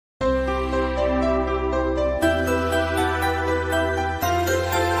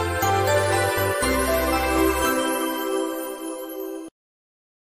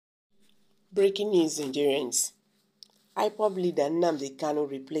Breaking news, Nigerians. IPOB leader Nnamdi Kanu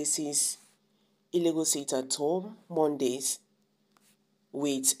replaces illegal sit-at-home Mondays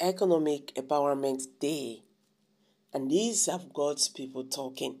with Economic Empowerment Day. And these have got people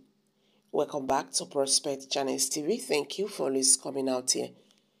talking. Welcome back to Prospect Channels TV. Thank you for always coming out here.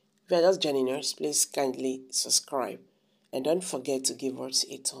 If you're just joining us, please kindly subscribe. And don't forget to give us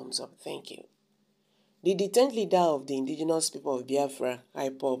a thumbs up. Thank you. The detained leader of the indigenous people of Biafra,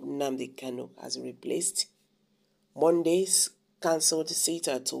 IPOB Nnamdi Kanu, has replaced Monday's cancelled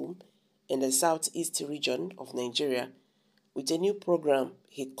sit-at-home in the southeast region of Nigeria with a new program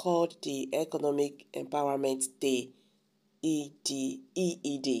he called the Economic Empowerment Day,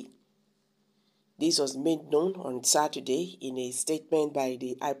 EED. This was made known on Saturday in a statement by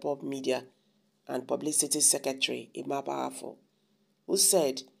the IPOB Media and Publicity Secretary, Emma Powerful, who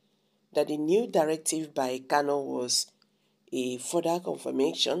said that the new directive by Kanu was a further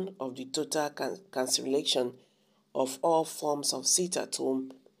confirmation of the total cancellation of all forms of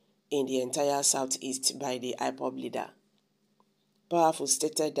sit-at-home in the entire southeast by the IPOB leader. Powerful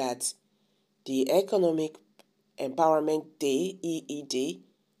stated that the Economic Empowerment Day, EED,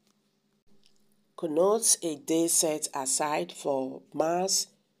 connotes a day set aside for mass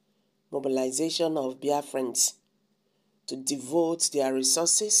mobilization of Biafrans to devote their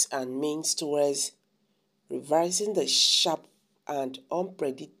resources and means towards reversing the sharp and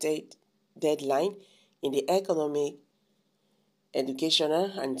unpredicted deadline in the economic,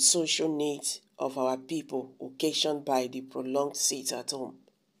 educational, and social needs of our people occasioned by the prolonged sit-at-home.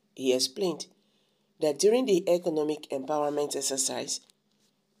 He explained that during the economic empowerment exercise,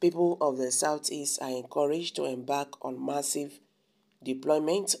 people of the Southeast are encouraged to embark on massive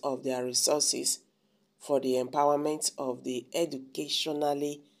deployment of their resources for the empowerment of the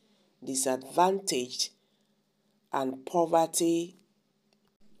educationally disadvantaged and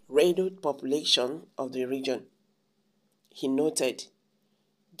poverty-riddled population of the region. He noted,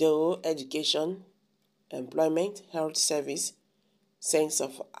 though education, employment, health service, sense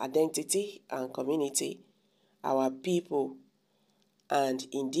of identity and community, our people, and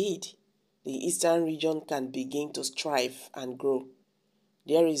indeed the eastern region can begin to strive and grow,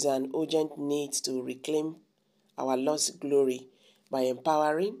 there is an urgent need to reclaim our lost glory by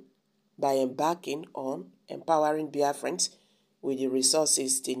embarking on empowering Biafrans with the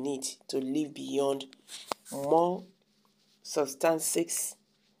resources they need to live beyond more substances,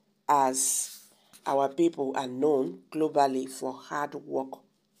 as our people are known globally for hard work,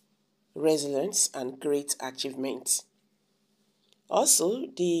 resilience, and great achievements. Also,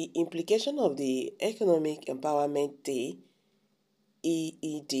 the implication of the Economic Empowerment Day,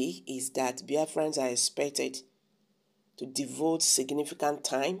 EED, is that Biafrans are expected to devote significant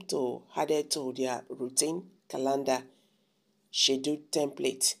time to added to their routine calendar scheduled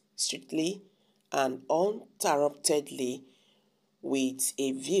template strictly and uninterruptedly with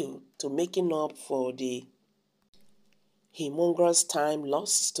a view to making up for the humongous time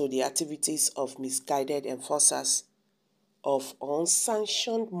lost to the activities of misguided enforcers of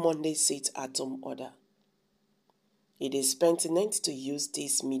unsanctioned Monday sit-at-home order. It is pertinent to use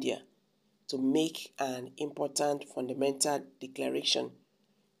this media to make an important fundamental declaration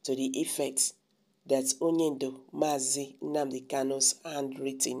to the effect that Onyendo Mazi Nnamdi Kanu's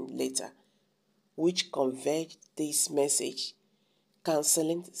handwritten letter, which conveyed this message,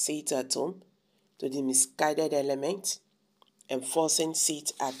 cancelling sit-at-home to the misguided element, enforcing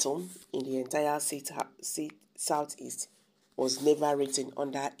sit-at-home in the entire Southeast, was never written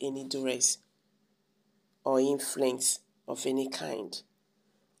under any duress or influence of any kind.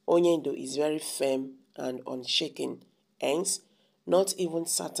 Onyendo is very firm and unshaken, hence not even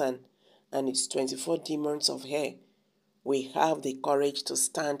Satan and its 24 demons of hell will have the courage to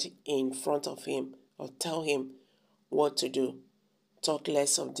stand in front of him or tell him what to do, talk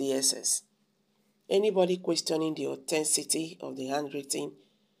less of DSS. Anybody questioning the authenticity of the handwritten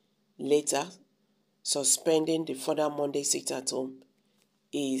letter suspending the further Monday sit-at-home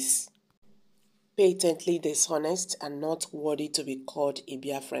is patently dishonest and not worthy to be called a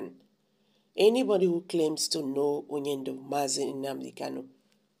Biafran. Anybody who claims to know Onyendo Mazi Nnamdi Kanu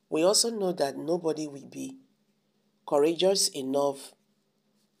we also know that nobody will be courageous enough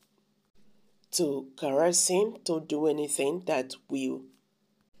to coerce him to do anything that will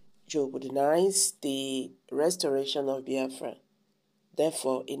jeopardize the restoration of Biafra.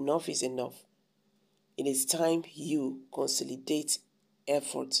 Therefore, enough is enough. It is time you consolidate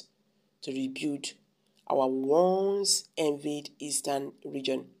efforts to rebuild our once envied eastern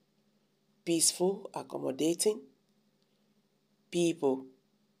region. Peaceful, accommodating people,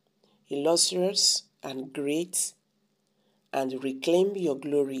 illustrious and great, and reclaim your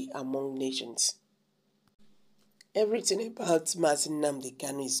glory among nations. Everything about Mazi Nnamdi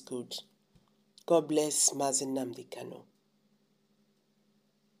Kanu is good. God bless Mazi Nnamdi Kanu.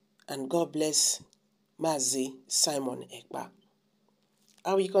 And God bless Mazi Simon Ekpa.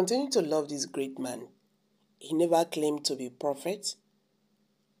 I will continue to love this great man. He never claimed to be prophet.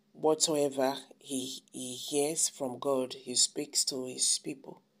 Whatsoever he hears from God, he speaks to his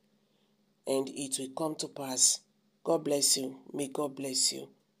people. And it will come to pass. God bless you. May God bless you.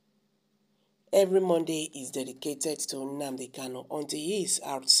 Every Monday is dedicated to Nnamdi Kanu until he is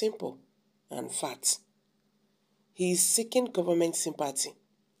out simple and fat. He is seeking government sympathy,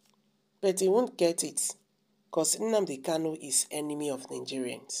 but he won't get it because Nnamdi Kanu is enemy of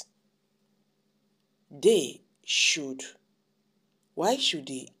Nigerians. They should. Why should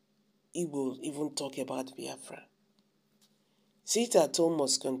the Igbo even talk about Biafra? Sit at home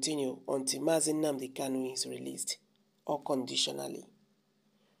must continue until Mazi Nnamdi Kanu is released, unconditionally.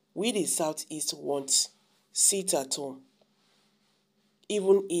 We the Southeast want sit at home.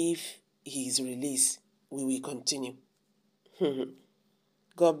 Even if he is released, we will continue.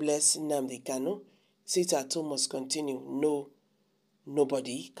 God bless Nnamdi Kanu. Sit at home must continue. No,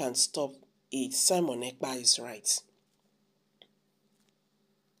 nobody can stop it. Simon Ekpa is right.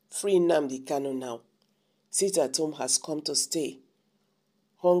 Free Nnamdi Kanu now. Sit at home has come to stay.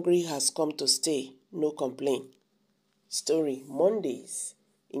 Hungry has come to stay. No complaint. Story Mondays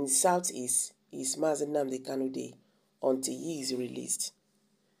in Southeast is Mazi Nnamdi Kanu Day until he is released.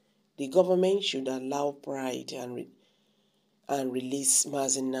 The government should allow pride and release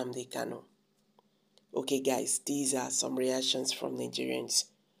Mazi Nnamdi Kanu. Okay guys, these are some reactions from Nigerians.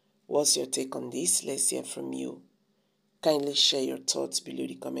 What's your take on this? Let's hear from you. Kindly share your thoughts below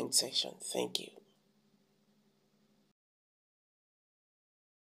the comment section. Thank you.